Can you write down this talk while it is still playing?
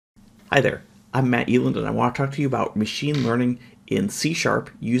Hi there, I'm Matt Eland and I want to talk to you about machine learning in C#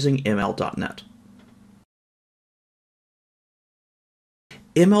 using ML.net.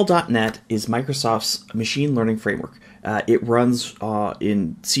 ML.net is Microsoft's machine learning framework. It runs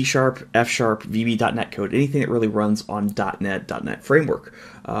in C#, F#, VB.NET code, anything that really runs on .NET framework,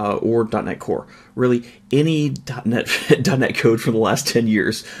 or .NET Core. Really, any .NET code from the last 10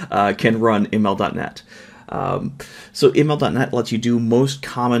 years can run ML.net. So ML.net lets you do most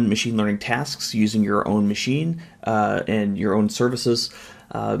common machine learning tasks using your own machine and your own services,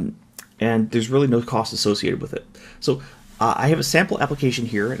 and there's really no cost associated with it. So I have a sample application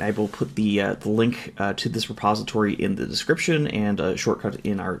here, and I will put the link to this repository in the description and a shortcut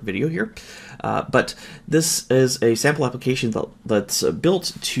in our video here. But this is a sample application that's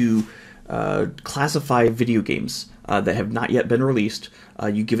built to classify video games that have not yet been released.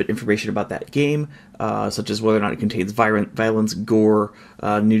 You give it information about that game, such as whether or not it contains violence, gore,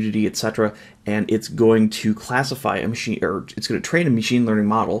 nudity, etc., and it's going to classify a machine, or it's going to train a machine learning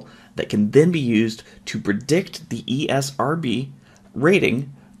model that can then be used to predict the ESRB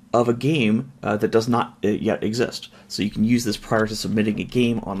rating of a game that does not yet exist. So you can use this prior to submitting a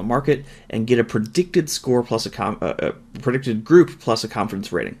game on the market and get a predicted score plus a predicted group plus a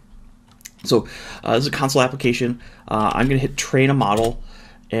confidence rating. So this is a console application. I'm going to hit train a model,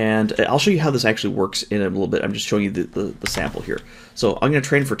 and I'll show you how this actually works in a little bit. I'm just showing you the sample here. So I'm going to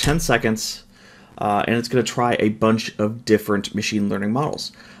train for 10 seconds, and it's going to try a bunch of different machine learning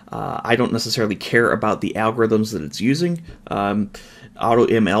models. I don't necessarily care about the algorithms that it's using.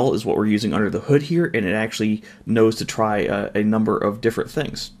 AutoML is what we're using under the hood here, and it actually knows to try a number of different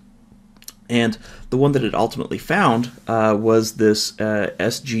things. And the one that it ultimately found was this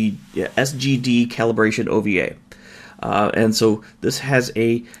SGD calibration OVA. And so this has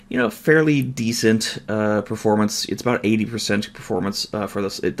a fairly decent performance. It's about 80% performance for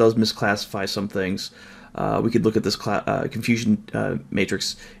this. It does misclassify some things. We could look at this confusion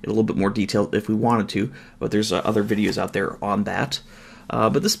matrix in a little bit more detail if we wanted to, but there's other videos out there on that.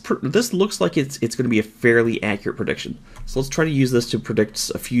 But this looks like it's going to be a fairly accurate prediction. So let's try to use this to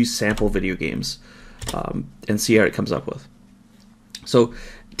predict a few sample video games and see how it comes up with. So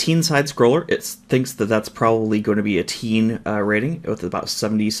teen side scroller, it thinks that that's probably going to be a teen rating with about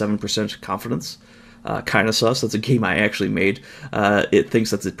 77% confidence. Kind of sus. That's a game I actually made. It thinks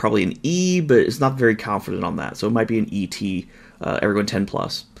that's probably an E, but it's not very confident on that. So it might be an ET, everyone 10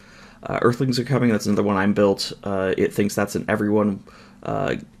 plus. Earthlings Are Coming, that's another one I built. It thinks that's an everyone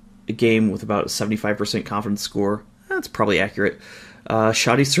game with about a 75% confidence score. That's probably accurate.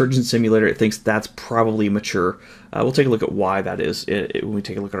 Shoddy Surgeon Simulator, it thinks that's probably mature. We'll take a look at why that is when we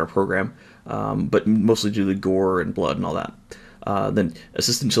take a look at our program, but mostly due to gore and blood and all that. Then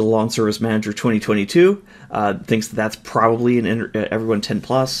Assistant to the Lawn Service Manager 2022 thinks that's probably an everyone 10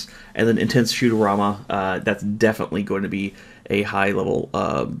 plus, and then Intense Shooterama, that's definitely going to be a high level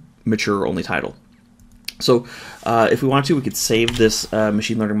mature only title. So if we wanted to, we could save this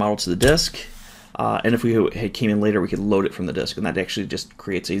machine learning model to the disk, and if we came in later, we could load it from the disk, and that actually just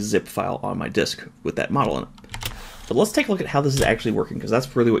creates a zip file on my disk with that model in it. But let's take a look at how this is actually working, because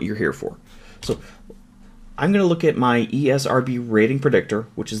that's really what you're here for. So I'm going to look at my ESRB rating predictor,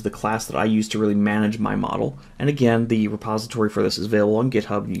 which is the class that I use to really manage my model. And again, the repository for this is available on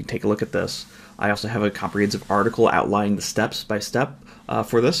GitHub. You can take a look at this. I also have a comprehensive article outlining the steps by step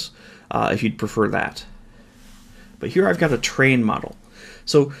for this, if you'd prefer that. But here I've got a train model.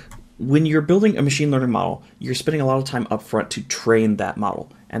 So when you're building a machine learning model, you're spending a lot of time up front to train that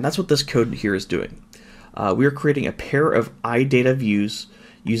model. And that's what this code here is doing. We are creating a pair of iData views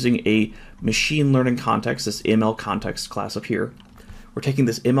using a machine learning context, this ML context class up here. We're taking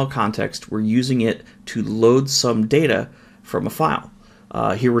this ML context, we're using it to load some data from a file.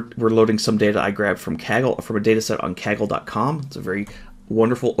 Here we're loading some data I grabbed from Kaggle, from a data set on Kaggle.com. It's a very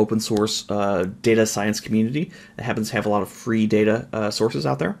wonderful open source data science community that happens to have a lot of free data sources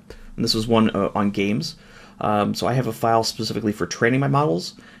out there. And this was one on games. So I have a file specifically for training my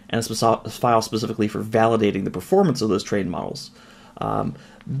models, and a file specifically for validating the performance of those trained models.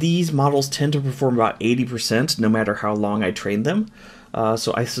 These models tend to perform about 80% no matter how long I train them.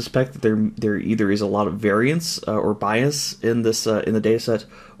 So I suspect that there either is a lot of variance or bias in this in the data set,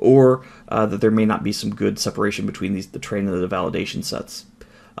 or that there may not be some good separation between the train and the validation sets.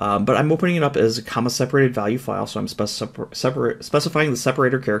 But I'm opening it up as a comma-separated value file, so I'm specifying the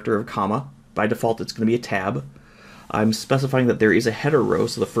separator character of comma. By default, it's going to be a tab. I'm specifying that there is a header row,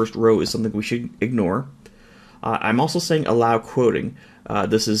 so the first row is something we should ignore. I'm also saying allow quoting.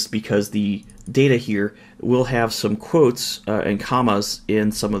 This is because the data here will have some quotes and commas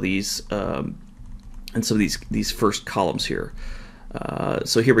in some of these first columns here.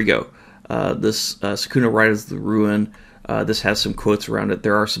 So here we go. This Sakuna rides the ruin. This has some quotes around it.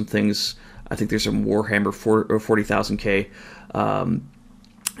 There are some things. I think there's some Warhammer 40,000K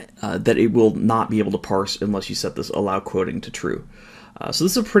that it will not be able to parse unless you set this allow quoting to true. So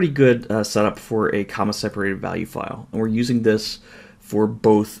this is a pretty good setup for a comma separated value file, and we're using this for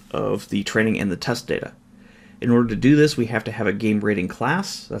both of the training and the test data. In order to do this, we have to have a game rating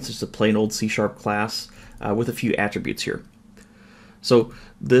class. That's just a plain old C# class with a few attributes here. So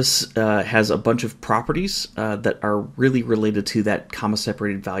this has a bunch of properties that are really related to that comma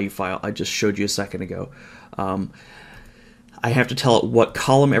separated value file I just showed you a second ago. I have to tell it what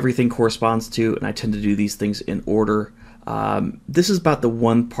column everything corresponds to, and I tend to do these things in order. This is about the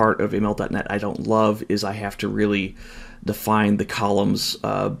one part of ML.NET I don't love, is I have to really define the columns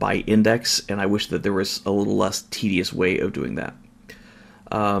by index, and I wish that there was a little less tedious way of doing that.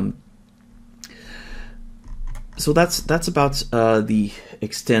 So that's about the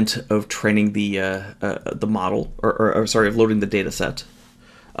extent of training the model, or sorry, of loading the data set.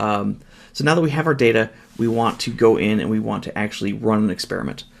 So now that we have our data, we want to go in and we want to actually run an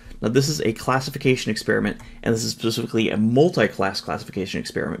experiment. Now this is a classification experiment, and this is specifically a multi-class classification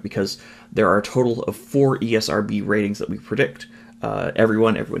experiment because there are a total of 4 ESRB ratings that we predict.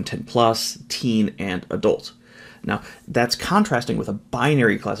 Everyone 10 plus, teen, and adult. Now that's contrasting with a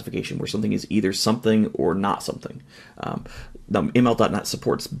binary classification where something is either something or not something. Now, ML.NET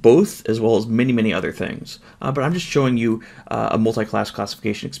supports both as well as many other things, but I'm just showing you a multi-class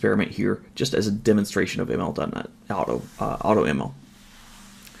classification experiment here just as a demonstration of ML.NET AutoML.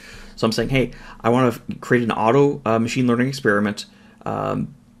 So I'm saying, hey, I want to create an auto machine learning experiment.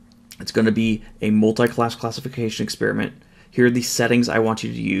 It's going to be a multi-class classification experiment. Here are the settings I want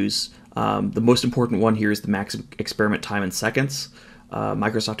you to use. The most important one here is the max experiment time in seconds.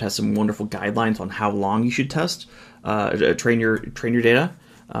 Microsoft has some wonderful guidelines on how long you should test, train your data.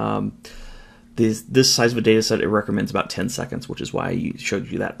 This size of a data set, it recommends about 10 seconds, which is why I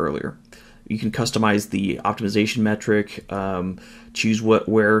showed you that earlier. You can customize the optimization metric, choose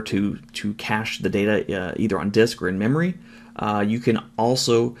where to cache the data, either on disk or in memory. You can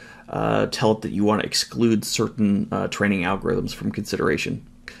also tell it that you want to exclude certain training algorithms from consideration.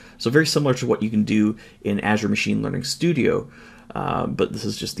 So very similar to what you can do in Azure Machine Learning Studio, but this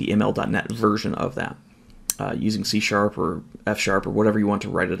is just the ML.NET version of that, using C# or F# or whatever you want to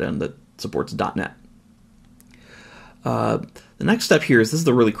write it in that supports .NET. The next step here is, this is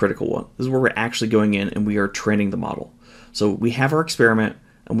the really critical one. This is where we're actually going in and we are training the model. So we have our experiment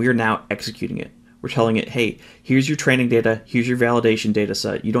and we are now executing it. We're telling it, hey, here's your training data, here's your validation data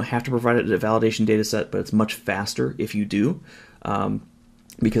set. You don't have to provide it a validation data set, but it's much faster if you do,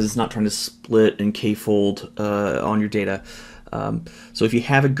 because it's not trying to split and k-fold on your data. So if you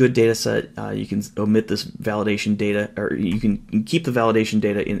have a good data set, you can omit this validation data, or you can keep the validation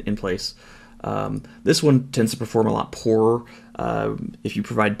data in place. This one tends to perform a lot poorer if you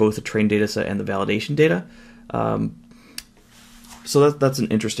provide both the trained data set and the validation data. So that's an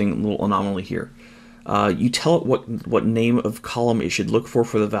interesting little anomaly here. You tell it what name of column it should look for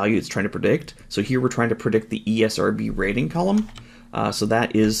the value it's trying to predict. So here we're trying to predict the ESRB rating column. So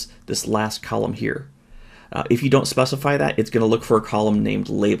that is this last column here. If you don't specify that, it's going to look for a column named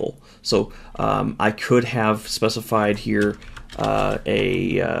label. So I could have specified here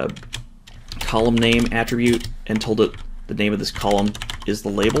a column name attribute and told it the name of this column is the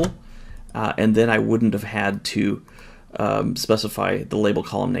label, and then I wouldn't have had to specify the label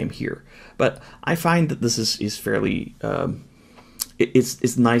column name here. But I find that this is fairly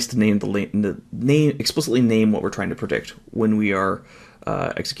it's nice to explicitly name what we're trying to predict when we are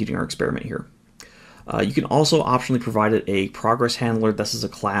executing our experiment here. You can also optionally provide it a progress handler. This is a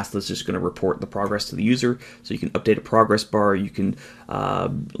class that's just going to report the progress to the user. So you can update a progress bar, you can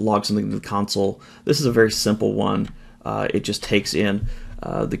log something to the console. This is a very simple one. It just takes in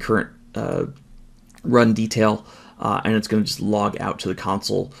the current run detail, and it's going to just log out to the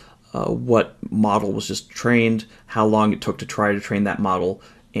console what model was just trained, how long it took to try to train that model,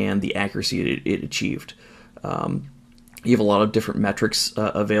 and the accuracy it achieved. You have a lot of different metrics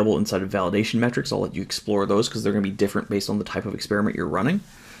available inside of validation metrics. I'll let you explore those because they're going to be different based on the type of experiment you're running.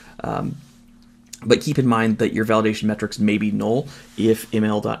 But keep in mind that your validation metrics may be null if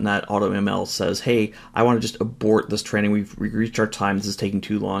ML.NET AutoML says, hey, I want to just abort this training. We've reached our time. This is taking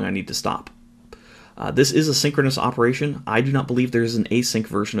too long. I need to stop. This is a synchronous operation. I do not believe there is an async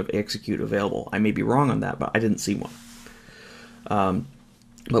version of execute available. I may be wrong on that, but I didn't see one.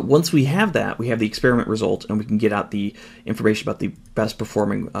 But once we have that, we have the experiment result, and we can get out the information about the best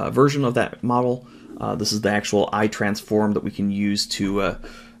performing version of that model. This is the actual iTransform that we can use to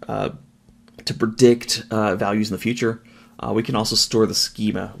predict values in the future. We can also store the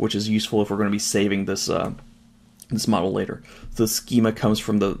schema, which is useful if we're going to be saving this this model later. So the schema comes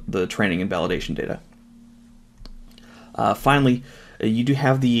from the training and validation data. Finally, you do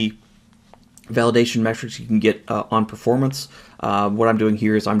have the validation metrics you can get on performance. What I'm doing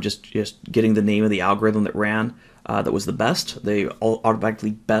here is I'm just getting the name of the algorithm that ran that was the best, the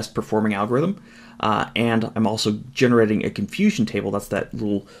automatically best performing algorithm, and I'm also generating a confusion table. That's that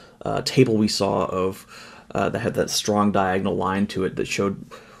little table we saw of that had that strong diagonal line to it that showed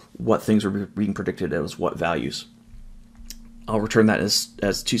what things were being predicted as what values. I'll return that as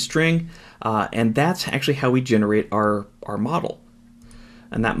toString, and that's actually how we generate our model.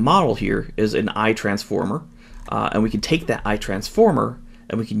 And that model here is an iTransformer, and we can take that iTransformer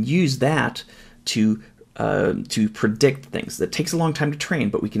and we can use that to predict things. That takes a long time to train,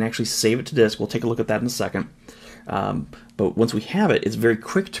 but we can actually save it to disk. We'll take a look at that in a second. But once we have it, it's very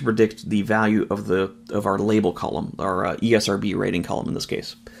quick to predict the value of our label column, our ESRB rating column in this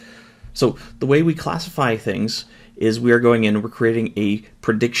case. So the way we classify things is we are going in and we're creating a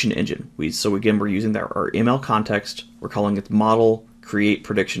prediction engine. So again, we're using our ML context. We're calling it model create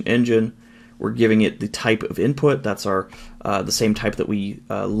prediction engine. We're giving it the type of input. That's our the same type that we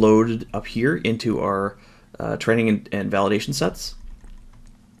loaded up here into our training and validation sets.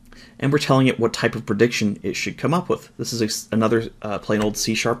 And we're telling it what type of prediction it should come up with. This is another plain old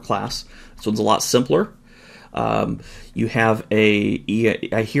C# class. This one's a lot simpler. You have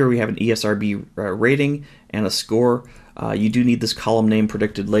here we have an ESRB rating and a score. You do need this column name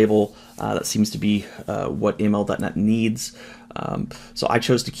predicted label. That seems to be what ML.NET needs. So I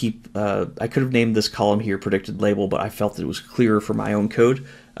chose to keep, I could have named this column here predicted label, but I felt that it was clearer for my own code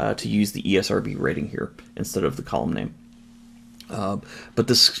to use the ESRB rating here instead of the column name. But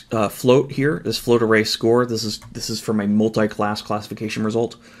this float here, this float array score, this is from a multi-class classification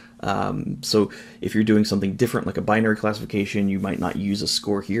result. So if you're doing something different like a binary classification, you might not use a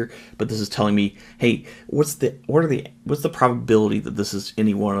score here, but this is telling me, hey, what's the probability that this is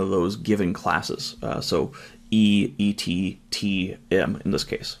any one of those given classes? So E, ET, T, M in this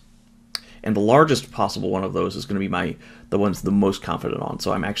case. And the largest possible one of those is going to be the ones the most confident on.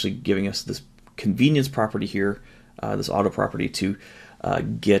 So I'm actually giving us this convenience property here, this auto property to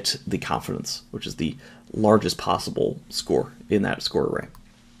get the confidence, which is the largest possible score in that score array.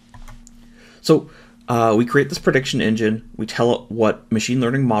 So we create this prediction engine. We tell it what machine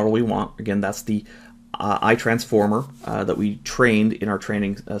learning model we want. Again, that's the iTransformer that we trained in our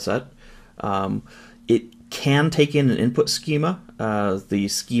training set. It can take in an input schema, the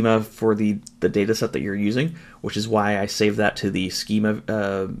schema for the data set that you're using, which is why I saved that to the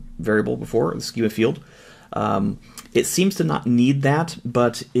schema variable before, the schema field. It seems to not need that,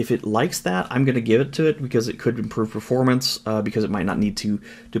 but if it likes that, I'm going to give it to it because it could improve performance, because it might not need to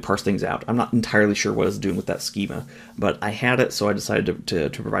parse things out. I'm not entirely sure what it's doing with that schema, but I had it, so I decided to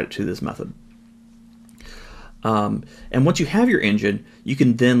provide it to this method. And once you have your engine, you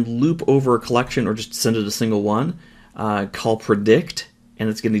can then loop over a collection or just send it a single one, call predict, and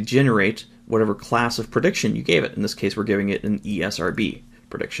it's going to generate whatever class of prediction you gave it. In this case, we're giving it an ESRB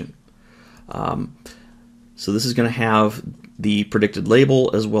prediction. So this is going to have the predicted label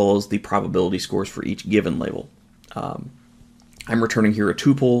as well as the probability scores for each given label. I'm returning here a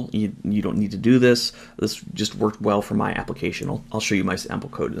tuple. You don't need to do this. This just worked well for my application. I'll show you my sample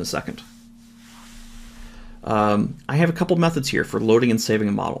code in a second. I have a couple methods here for loading and saving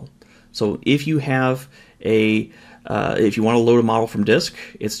a model. So if you have if you want to load a model from disk,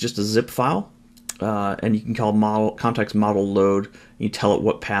 it's just a zip file, and you can call context model load. You tell it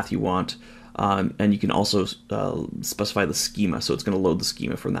what path you want, and you can also specify the schema. So it's going to load the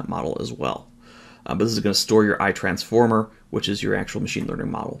schema from that model as well. But this is going to store your iTransformer, which is your actual machine learning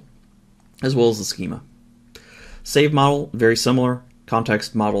model, as well as the schema. Save model, very similar.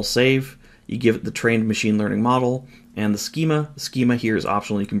 Context model save. You give it the trained machine learning model and the schema. The schema here is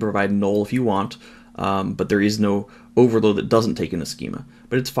optional. You can provide null if you want, but there is no overload that doesn't take in a schema.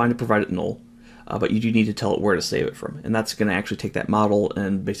 But it's fine to provide it null, but you do need to tell it where to save it from. And that's going to actually take that model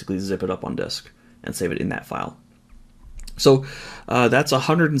and basically zip it up on disk and save it in that file. So that's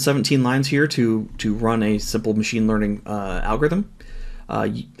 117 lines here to run a simple machine learning algorithm.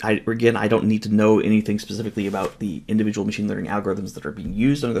 Again, I don't need to know anything specifically about the individual machine learning algorithms that are being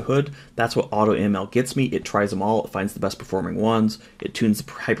used under the hood. That's what AutoML gets me. It tries them all. It finds the best performing ones. It tunes the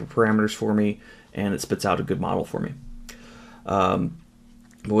hyperparameters for me, and it spits out a good model for me. The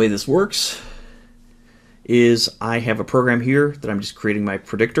way this works is I have a program here that I'm just creating my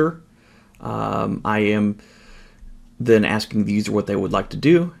predictor. I am then asking the user what they would like to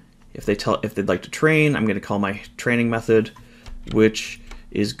do. If they'd like to train, I'm going to call my training method, which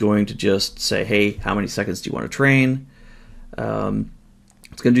is going to just say, hey, how many seconds do you want to train?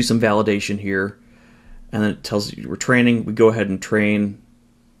 It's going to do some validation here, and then it tells you we're training. We go ahead and train,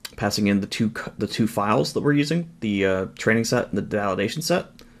 passing in the two files that we're using, the training set and the validation set.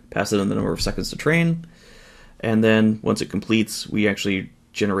 Pass it in the number of seconds to train, and then once it completes, we actually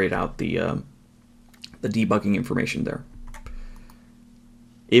generate out the debugging information there.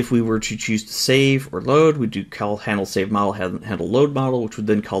 If we were to choose to save or load, we do handle save model, handle load model, which would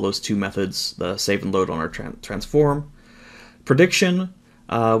then call those two methods, the save and load on our transform. Prediction,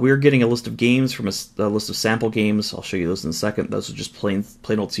 we're getting a list of games from a list of sample games. I'll show you those in a second. Those are just plain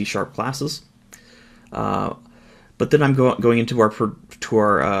old C# classes. But then I'm going into our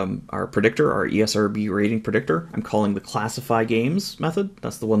predictor, our ESRB rating predictor. I'm calling the classify games method.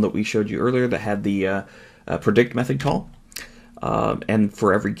 That's the one that we showed you earlier that had the predict method call. And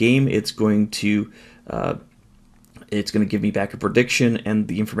for every game, it's going to give me back a prediction and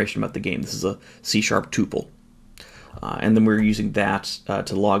the information about the game. This is a C# tuple. And then we're using that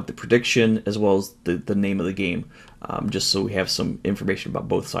to log the prediction as well as the name of the game, just so we have some information about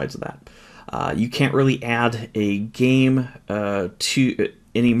both sides of that. You can't really add a game to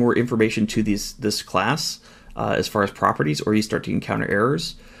any more information to this class as far as properties, or you start to encounter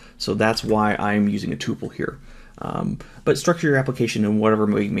errors. So that's why I'm using a tuple here. But structure your application in whatever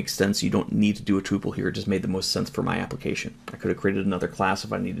way makes sense. You don't need to do a tuple here. It just made the most sense for my application. I could have created another class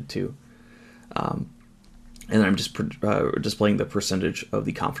if I needed to. And I'm just displaying the percentage of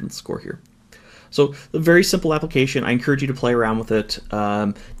the confidence score here. So a very simple application. I encourage you to play around with it.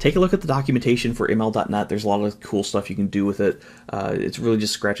 Take a look at the documentation for ML.NET. There's a lot of cool stuff you can do with it. It's really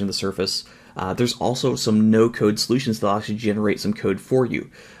just scratching the surface. There's also some no-code solutions that will actually generate some code for you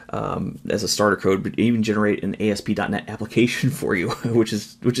as a starter code, but even generate an ASP.NET application for you, which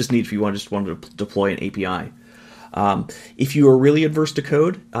is neat if you want to deploy an API. If you are really adverse to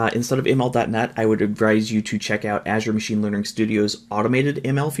code, instead of ML.NET, I would advise you to check out Azure Machine Learning Studio's automated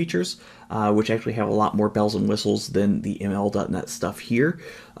ML features, which actually have a lot more bells and whistles than the ML.NET stuff here,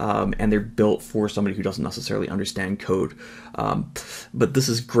 and they're built for somebody who doesn't necessarily understand code. But this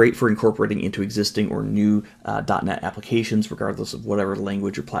is great for incorporating into existing or new .NET applications, regardless of whatever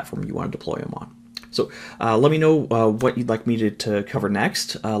language or platform you want to deploy them on. So let me know what you'd like me to cover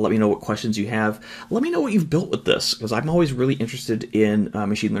next. Let me know what questions you have. Let me know what you've built with this, because I'm always really interested in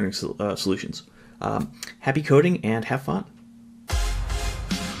machine learning solutions. Happy coding and have fun.